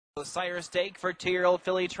Sire stake for 2-year-old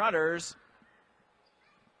filly trotters.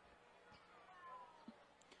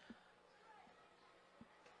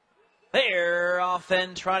 They're off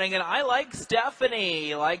and trotting, and I Like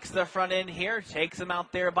Stephanie likes the front end here, takes him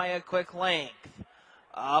out there by a quick length.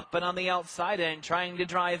 Up and on the outside and trying to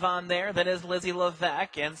drive on there. That is Lizzie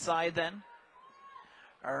Levesque inside then.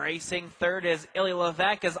 Racing third is Illy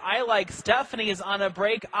Levesque as I Like Stephanie is on a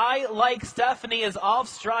break. I Like Stephanie is off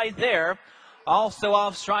stride there. Also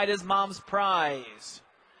off stride is Mom's Prize.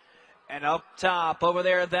 And up top over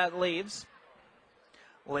there that leaves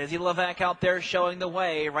Lizzie Levesque out there showing the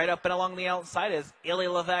way. Right up and along the outside is Illy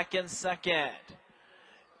Levesque in second.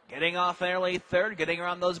 Getting off early third, getting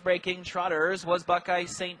around those breaking trotters was Buckeye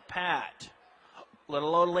St. Pat.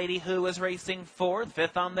 Little Old Lady Who is racing fourth.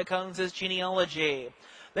 Fifth on the cones is Genealogy.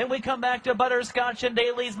 Then we come back to Butterscotch and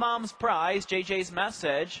Daly's Mom's Prize, JJ's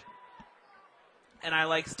Message. And I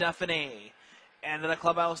Like Stephanie. And to the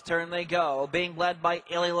clubhouse turn they go, being led by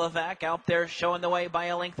Illy Levesque out there showing the way by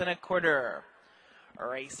a length and a quarter.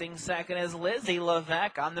 Racing second is Lizzie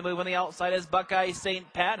Levesque. On the move on the outside is Buckeye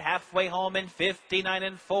St. Pat, halfway home in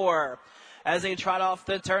 59-4. As they trot off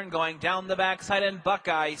the turn, going down the backside, and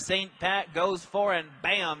Buckeye St. Pat goes for and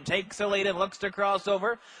bam, takes the lead and looks to cross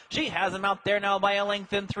over. She has him out there now by a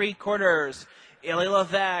length and 3/4. Illy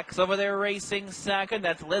Levesque's over there racing second.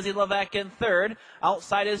 That's Lizzie Levesque in third.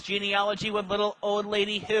 Outside is Genealogy with Little Old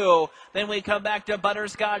Lady Who. Then we come back to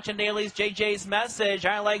Butterscotch and Daly's JJ's Message.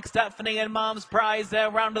 I Like Stephanie and Mom's Prize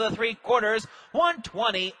around to the 3/4.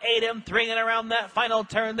 128-3, and around that final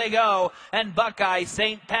turn they go. And Buckeye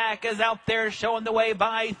St. Pat is out there showing the way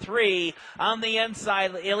by 3. On the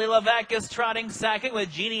inside, Illy Levesque is trotting second with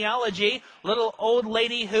Genealogy. Little Old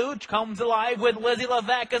Lady Who comes alive with Lizzie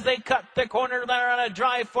Levesque as they cut the corner there on a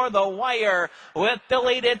drive for the wire. With the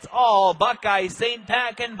lead, it's all Buckeye St.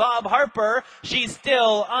 Pat and Bob Harper. She's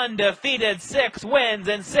still undefeated. 6 wins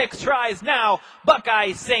and 6 tries now.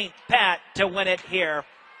 Buckeye St. Pat to win it here.